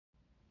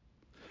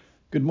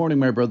Good morning,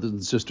 my brothers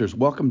and sisters.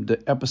 Welcome to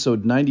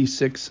episode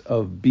 96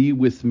 of Be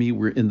With Me.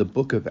 We're in the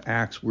book of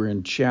Acts. We're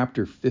in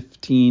chapter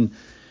 15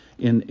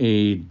 in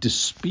a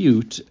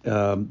dispute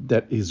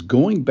that is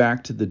going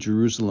back to the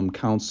Jerusalem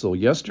Council.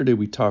 Yesterday,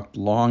 we talked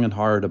long and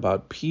hard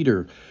about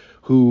Peter,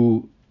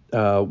 who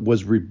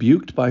was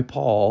rebuked by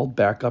Paul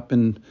back up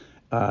in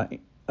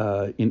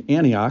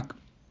Antioch,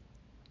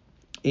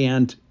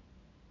 and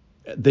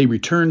they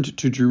returned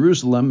to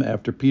Jerusalem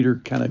after Peter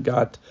kind of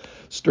got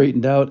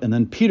straightened out, and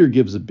then Peter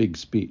gives a big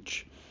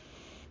speech.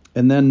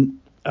 And then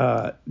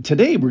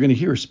today we're going to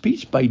hear a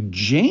speech by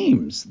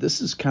James. This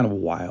is kind of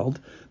wild.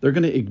 They're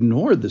going to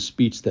ignore the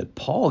speech that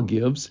Paul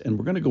gives, and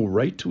we're going to go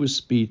right to a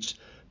speech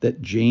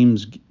that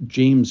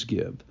James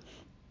give.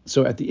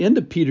 So at the end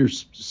of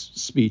Peter's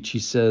speech, he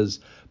says,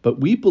 "But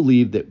we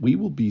believe that we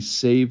will be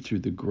saved through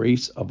the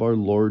grace of our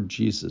Lord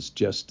Jesus,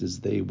 just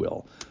as they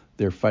will."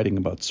 They're fighting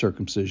about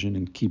circumcision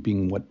and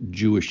keeping what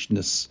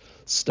Jewishness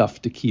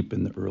stuff to keep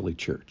in the early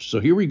church.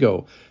 So here we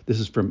go. This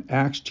is from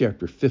Acts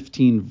chapter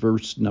 15,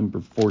 verse number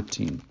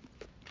 14.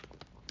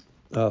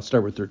 I'll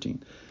start with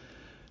 13.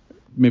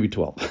 Maybe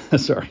 12.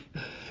 Sorry.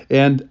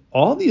 "And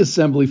all the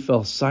assembly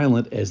fell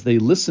silent as they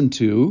listened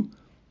to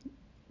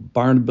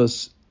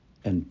Barnabas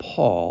and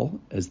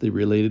Paul as they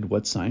related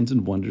what signs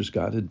and wonders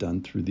God had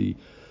done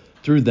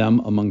through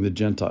them among the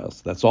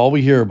Gentiles." That's all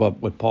we hear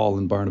about what Paul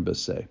and Barnabas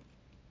say.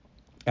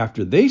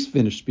 "After they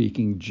finished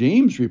speaking,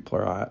 James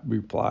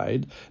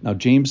replied," now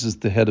James is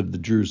the head of the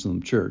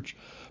Jerusalem church,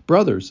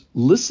 "Brothers,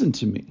 listen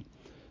to me.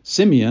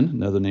 Simeon,"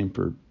 another name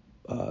for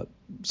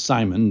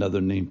Simon, another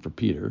name for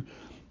Peter,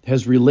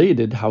 "has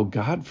related how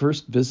God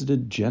first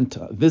visited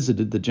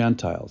the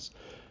Gentiles."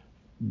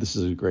 This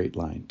is a great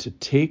line. "To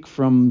take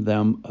from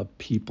them a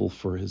people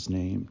for his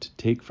name." To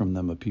take from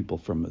them a people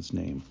from his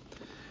name.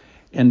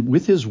 And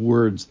with his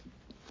words,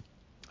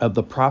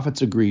 the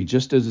prophets agree,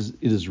 just as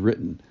it is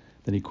written.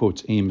 Then he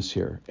quotes Amos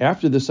here.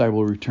 "After this I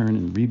will return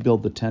and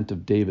rebuild the tent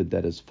of David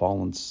that has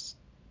fallen.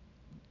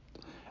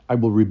 I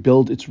will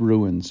rebuild its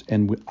ruins,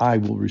 and I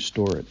will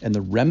restore it. And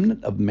the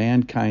remnant of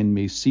mankind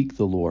may seek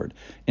the Lord,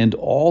 and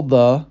all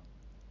the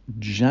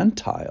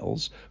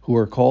Gentiles who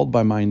are called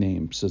by my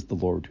name, says the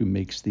Lord, who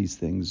makes these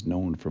things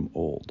known from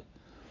old.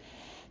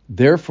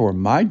 Therefore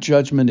my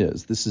judgment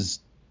is," this is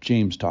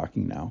James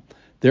talking now,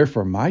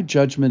 "therefore my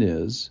judgment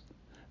is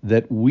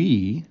that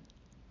we,"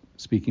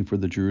 speaking for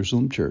the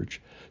Jerusalem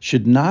church,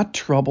 "should not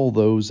trouble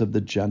those of the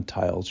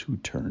Gentiles who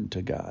turn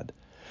to God,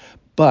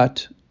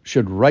 but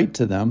should write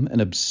to them and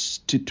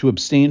to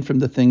abstain from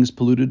the things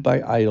polluted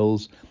by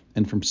idols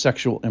and from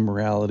sexual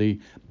immorality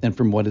and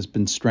from what has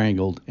been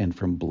strangled and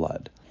from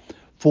blood.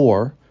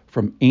 For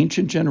from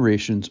ancient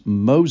generations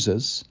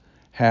Moses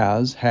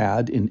has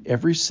had in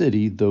every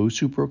city those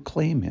who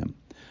proclaim him,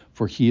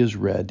 for he is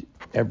read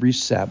every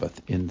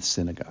Sabbath in the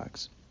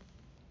synagogues.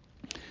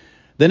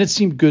 Then it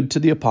seemed good to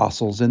the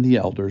apostles and the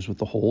elders with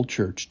the whole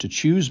church to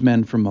choose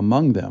men from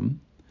among them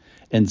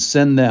and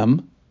send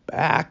them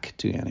back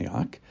to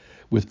Antioch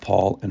with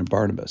Paul and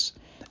Barnabas.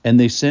 And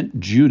they sent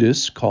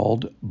Judas,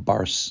 called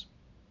Barsabbas,"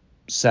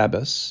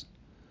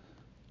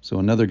 so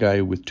another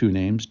guy with two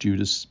names,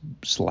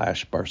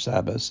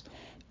 Judas/Barsabbas,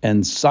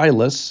 "and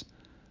Silas,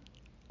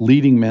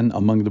 leading men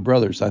among the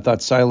brothers." I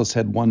thought Silas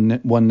had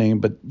one name,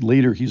 but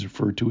later he's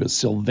referred to as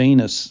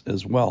Silvanus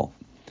as well.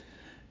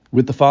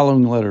 "With the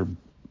following letter: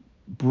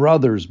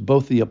 Brothers,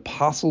 both the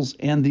apostles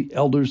and the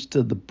elders,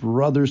 to the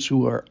brothers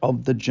who are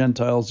of the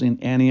Gentiles in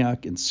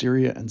Antioch and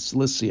Syria and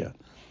Cilicia,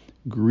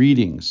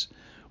 greetings.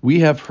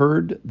 We have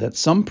heard that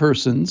some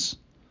persons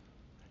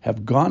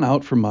have gone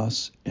out from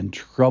us and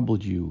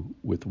troubled you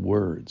with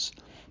words,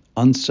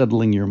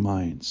 unsettling your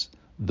minds,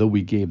 though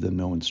we gave them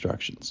no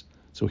instructions."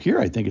 So here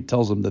I think it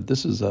tells them that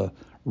this is a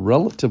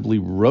relatively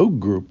rogue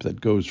group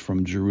that goes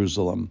from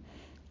Jerusalem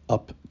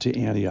up to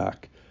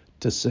Antioch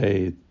to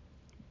say,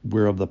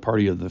 we're of the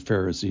party of the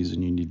Pharisees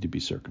and you need to be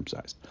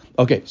circumcised.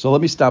 Okay, so let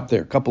me stop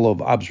there. A couple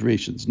of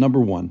observations. Number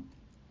one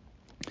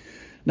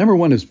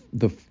is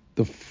the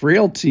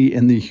frailty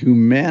and the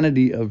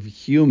humanity of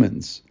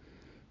humans.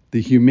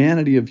 The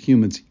humanity of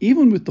humans,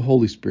 even with the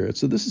Holy Spirit.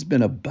 So this has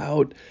been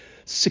about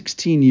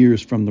 16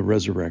 years from the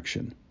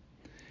resurrection.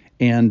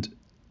 And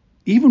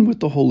even with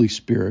the Holy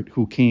Spirit,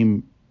 who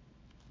came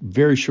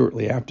very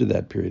shortly after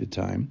that period of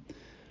time,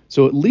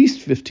 so at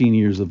least 15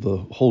 years of the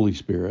Holy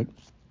Spirit,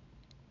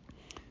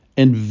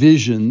 and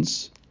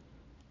visions,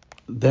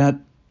 that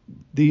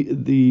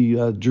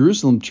the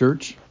Jerusalem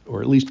church,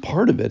 or at least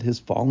part of it, has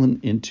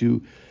fallen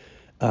into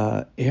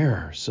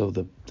error. So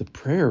the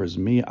prayer is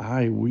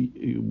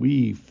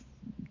we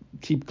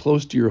keep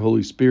close to your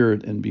Holy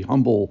Spirit and be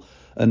humble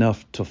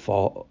enough to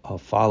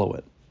follow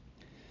it.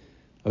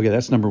 Okay,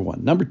 that's number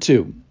one. Number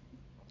two,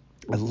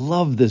 I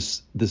love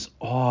this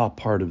awe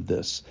part of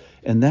this,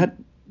 and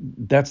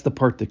that's the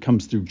part that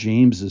comes through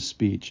James's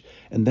speech,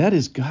 and that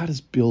is God is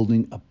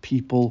building a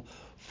people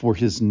for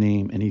his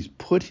name, and he's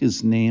put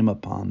his name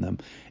upon them.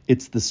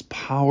 It's this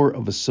power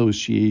of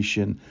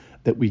association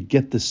that we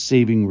get the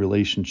saving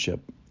relationship.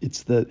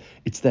 It's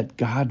that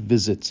God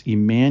visits.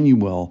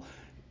 Emmanuel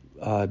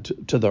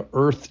to the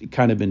earth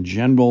kind of in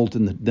general,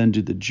 and then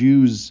to the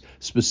Jews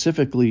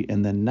specifically,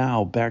 and then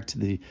now back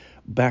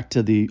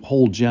to the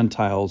whole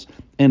Gentiles,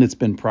 and it's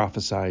been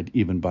prophesied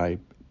even by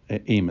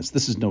Amos.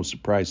 This is no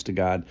surprise to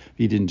God.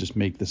 He didn't just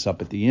make this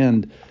up at the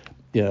end.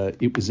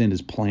 It was in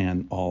his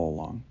plan all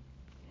along.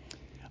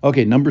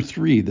 Okay, number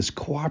 3, this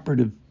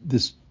cooperative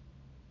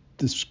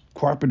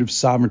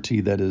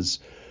sovereignty that is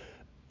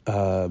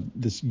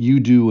this you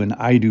do and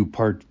I do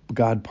part,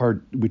 God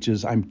part, which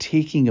is I'm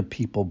taking a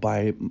people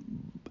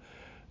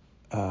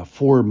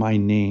for my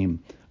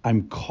name.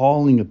 I'm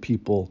calling a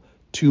people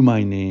to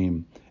my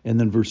name. And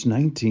then verse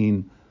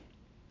 19,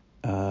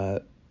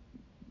 there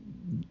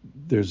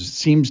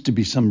seems to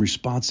be some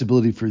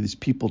responsibility for these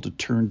people to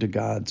turn to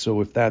God.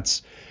 So if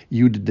that's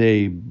you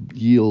today,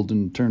 yield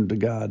and turn to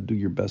God. Do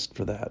your best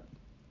for that.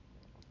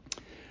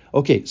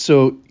 Okay,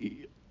 so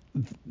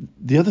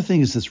the other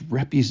thing is this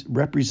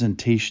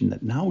representation,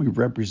 that now we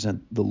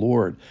represent the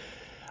Lord.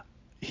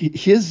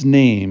 His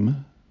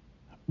name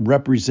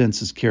represents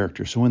his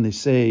character. So when they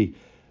say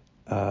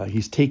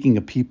he's taking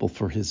a people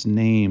for his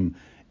name,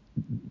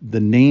 the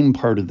name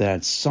part of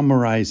that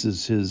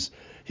summarizes his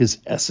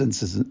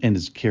essence and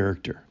his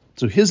character.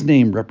 So his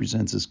name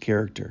represents his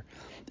character.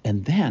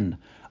 And then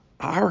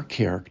our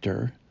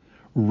character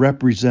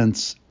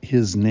represents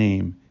his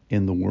name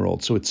in the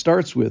world. So it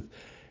starts with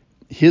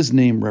his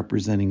name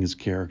representing his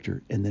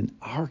character, and then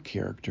our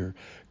character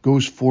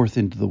goes forth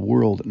into the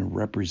world and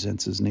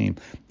represents his name.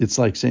 It's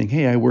like saying,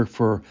 hey, I work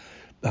for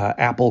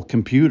Apple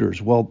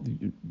Computers. Well,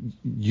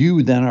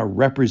 you then are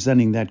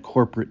representing that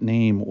corporate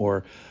name.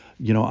 Or,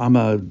 I'm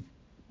a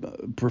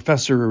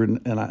professor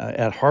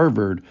at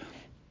Harvard.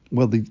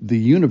 Well, the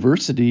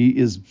university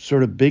is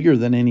sort of bigger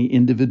than any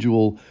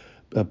individual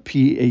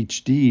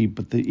PhD,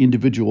 but the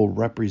individual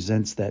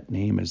represents that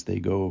name as they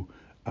go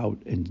out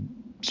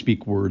and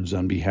speak words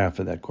on behalf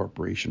of that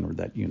corporation or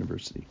that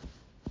university.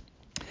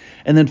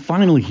 And then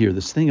finally here,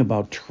 this thing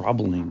about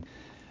troubling,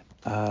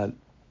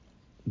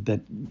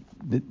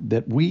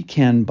 that we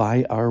can,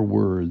 by our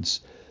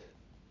words,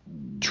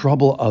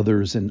 trouble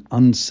others and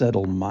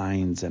unsettle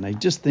minds. And I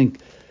just think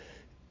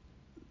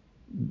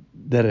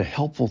that a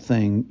helpful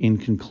thing in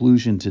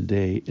conclusion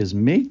today is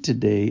make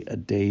today a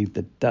day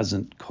that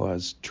doesn't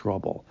cause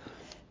trouble.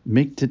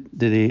 Make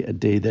today a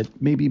day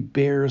that maybe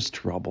bears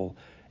trouble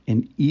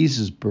and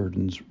eases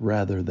burdens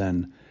rather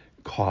than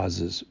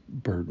causes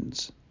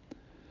burdens.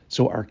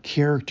 So our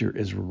character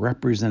is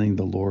representing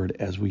the Lord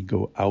as we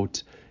go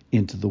out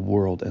into the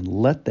world, and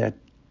let that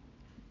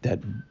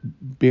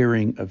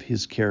bearing of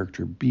his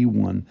character be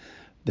one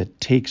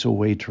that takes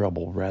away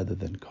trouble rather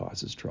than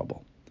causes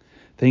trouble.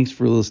 Thanks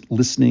for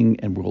listening,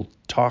 and we'll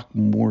talk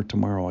more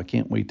tomorrow. I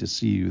can't wait to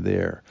see you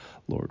there,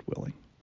 Lord willing.